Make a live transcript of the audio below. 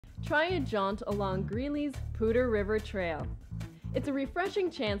try a jaunt along Greeley's Poudre River Trail. It's a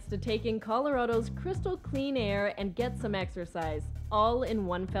refreshing chance to take in Colorado's crystal clean air and get some exercise, all in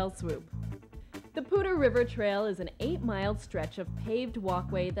one fell swoop. The Poudre River Trail is an 8-mile stretch of paved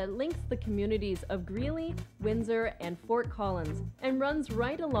walkway that links the communities of Greeley, Windsor, and Fort Collins and runs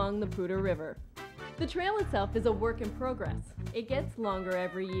right along the Poudre River. The trail itself is a work in progress. It gets longer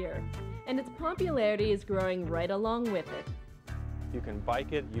every year, and its popularity is growing right along with it. You can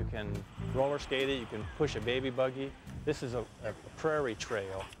bike it, you can roller skate it, you can push a baby buggy. This is a prairie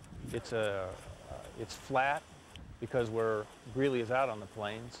trail. It's flat because Greeley is out on the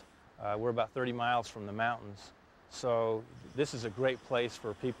plains. We're about 30 miles from the mountains. So this is a great place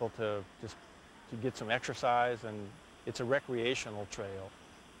for people to get some exercise, and it's a recreational trail.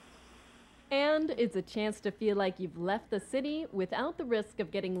 And it's a chance to feel like you've left the city without the risk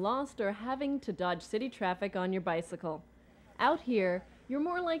of getting lost or having to dodge city traffic on your bicycle. Out here, you're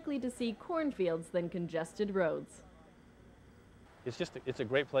more likely to see cornfields than congested roads. It's a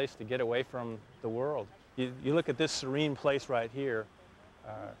great place to get away from the world. You look at this serene place right here.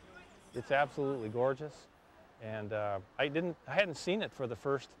 It's absolutely gorgeous, and I hadn't seen it for the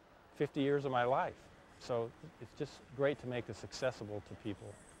first 50 years of my life. So it's just great to make this accessible to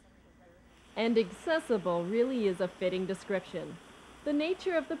people. And accessible really is a fitting description. The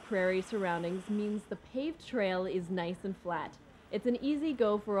nature of the prairie surroundings means the paved trail is nice and flat. It's an easy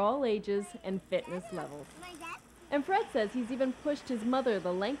go for all ages and fitness levels. And Fred says he's even pushed his mother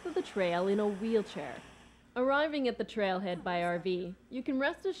the length of the trail in a wheelchair. Arriving at the trailhead by RV, you can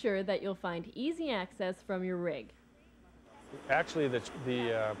rest assured that you'll find easy access from your rig. Actually,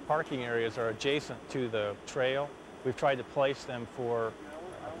 the parking areas are adjacent to the trail. We've tried to place them for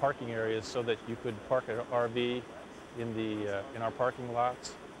parking areas so that you could park an RV in our parking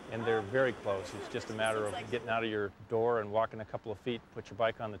lots, and they're very close. It's just a matter of getting out of your door and walking a couple of feet, put your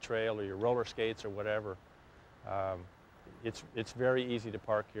bike on the trail or your roller skates or whatever. It's very easy to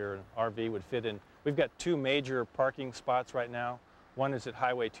park here. An RV would fit in. We've got two major parking spots right now. One is at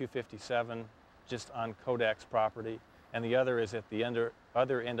Highway 257, just on Kodak's property, and the other is at the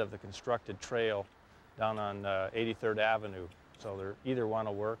other end of the constructed trail down on 83rd Avenue. So either one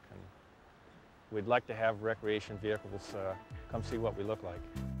will work, and we'd like to have recreation vehicles come see what we look like.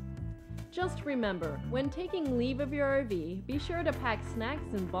 Just remember, when taking leave of your RV, be sure to pack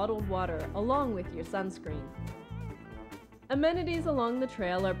snacks and bottled water along with your sunscreen. Amenities along the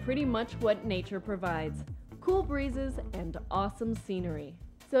trail are pretty much what nature provides: cool breezes and awesome scenery.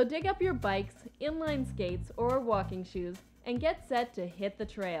 So dig up your bikes, inline skates, or walking shoes and get set to hit the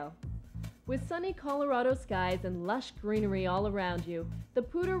trail. With sunny Colorado skies and lush greenery all around you, the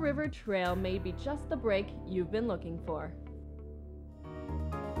Poudre River Trail may be just the break you've been looking for.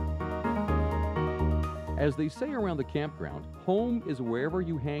 As they say around the campground, home is wherever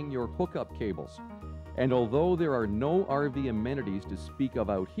you hang your hookup cables. And although there are no RV amenities to speak of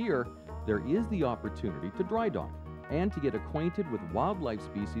out here, there is the opportunity to dry dock and to get acquainted with wildlife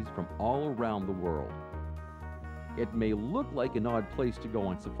species from all around the world. It may look like an odd place to go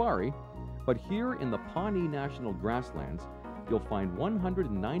on safari, but here in the Pawnee National Grasslands, you'll find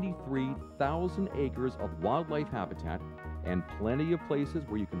 193,000 acres of wildlife habitat and plenty of places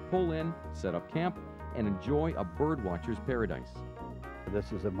where you can pull in, set up camp, and enjoy a birdwatcher's paradise.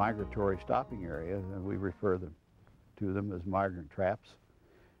 This is a migratory stopping area, and we refer to them as migrant traps,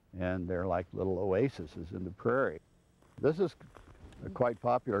 and they're like little oases in the prairie. This is a quite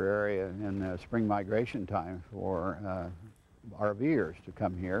popular area in spring migration time for RVers to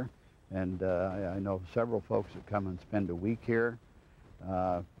come here, and I know several folks that come and spend a week here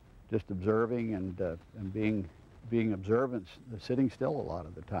just observing and being observant, sitting still a lot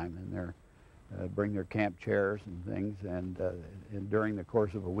of the time in there. Bring their camp chairs and things, and during the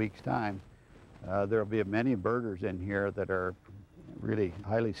course of a week's time, there'll be many birders in here that are really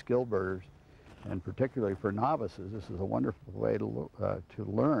highly skilled birders, and particularly for novices, this is a wonderful way to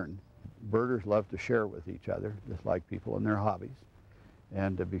learn. Birders love to share with each other, just like people in their hobbies,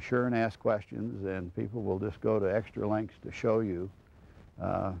 and to be sure and ask questions, and people will just go to extra lengths to show you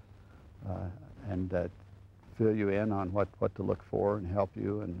and fill you in on what to look for and help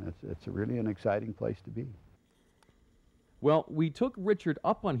you, and it's really an exciting place to be. Well, we took Richard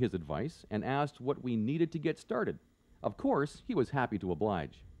up on his advice and asked what we needed to get started. Of course, he was happy to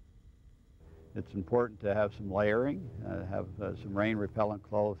oblige. It's important to have some layering, have some rain-repellent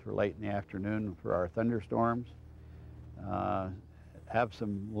clothes for late in the afternoon for our thunderstorms. Have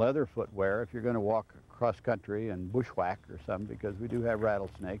some leather footwear if you're going to walk cross-country and bushwhack or something, because we do have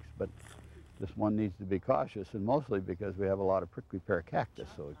rattlesnakes, but this one needs to be cautious, and mostly because we have a lot of prickly pear cactus,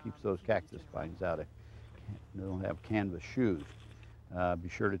 so it keeps those cactus spines out. They don't have canvas shoes. Be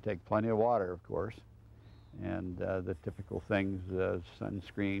sure to take plenty of water, of course, and the typical things,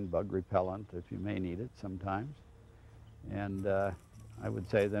 sunscreen, bug repellent, if you may need it sometimes. And I would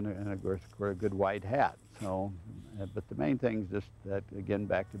say then, and of course, a good wide hat. So, but the main thing is just that, again,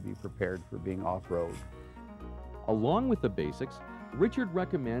 back to be prepared for being off-road. Along with the basics, Richard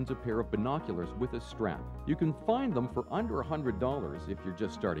recommends a pair of binoculars with a strap. You can find them for under $100 if you're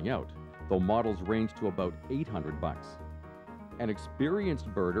just starting out, though models range to about $800. An experienced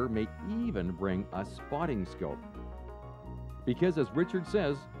birder may even bring a spotting scope. Because as Richard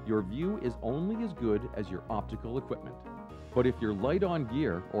says, your view is only as good as your optical equipment. But if you're light on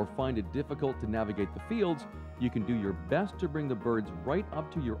gear or find it difficult to navigate the fields, you can do your best to bring the birds right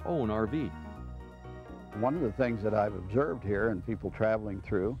up to your own RV. One of the things that I've observed here and people traveling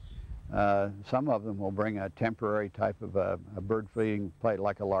through, some of them will bring a temporary type of a bird feeding plate,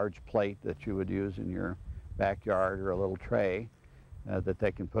 like a large plate that you would use in your backyard, or a little tray that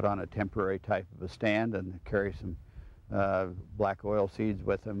they can put on a temporary type of a stand and carry some black oil seeds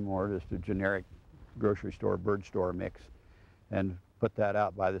with them, or just a generic grocery store, bird store mix, and put that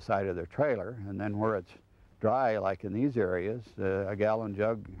out by the side of their trailer. And then where it's dry, like in these areas, a gallon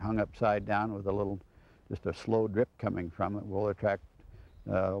jug hung upside down with a little, just a slow drip coming from it will attract,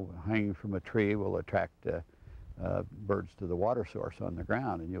 hanging from a tree will attract birds to the water source on the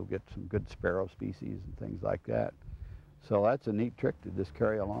ground, and you'll get some good sparrow species and things like that. So that's a neat trick to just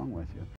carry along with you.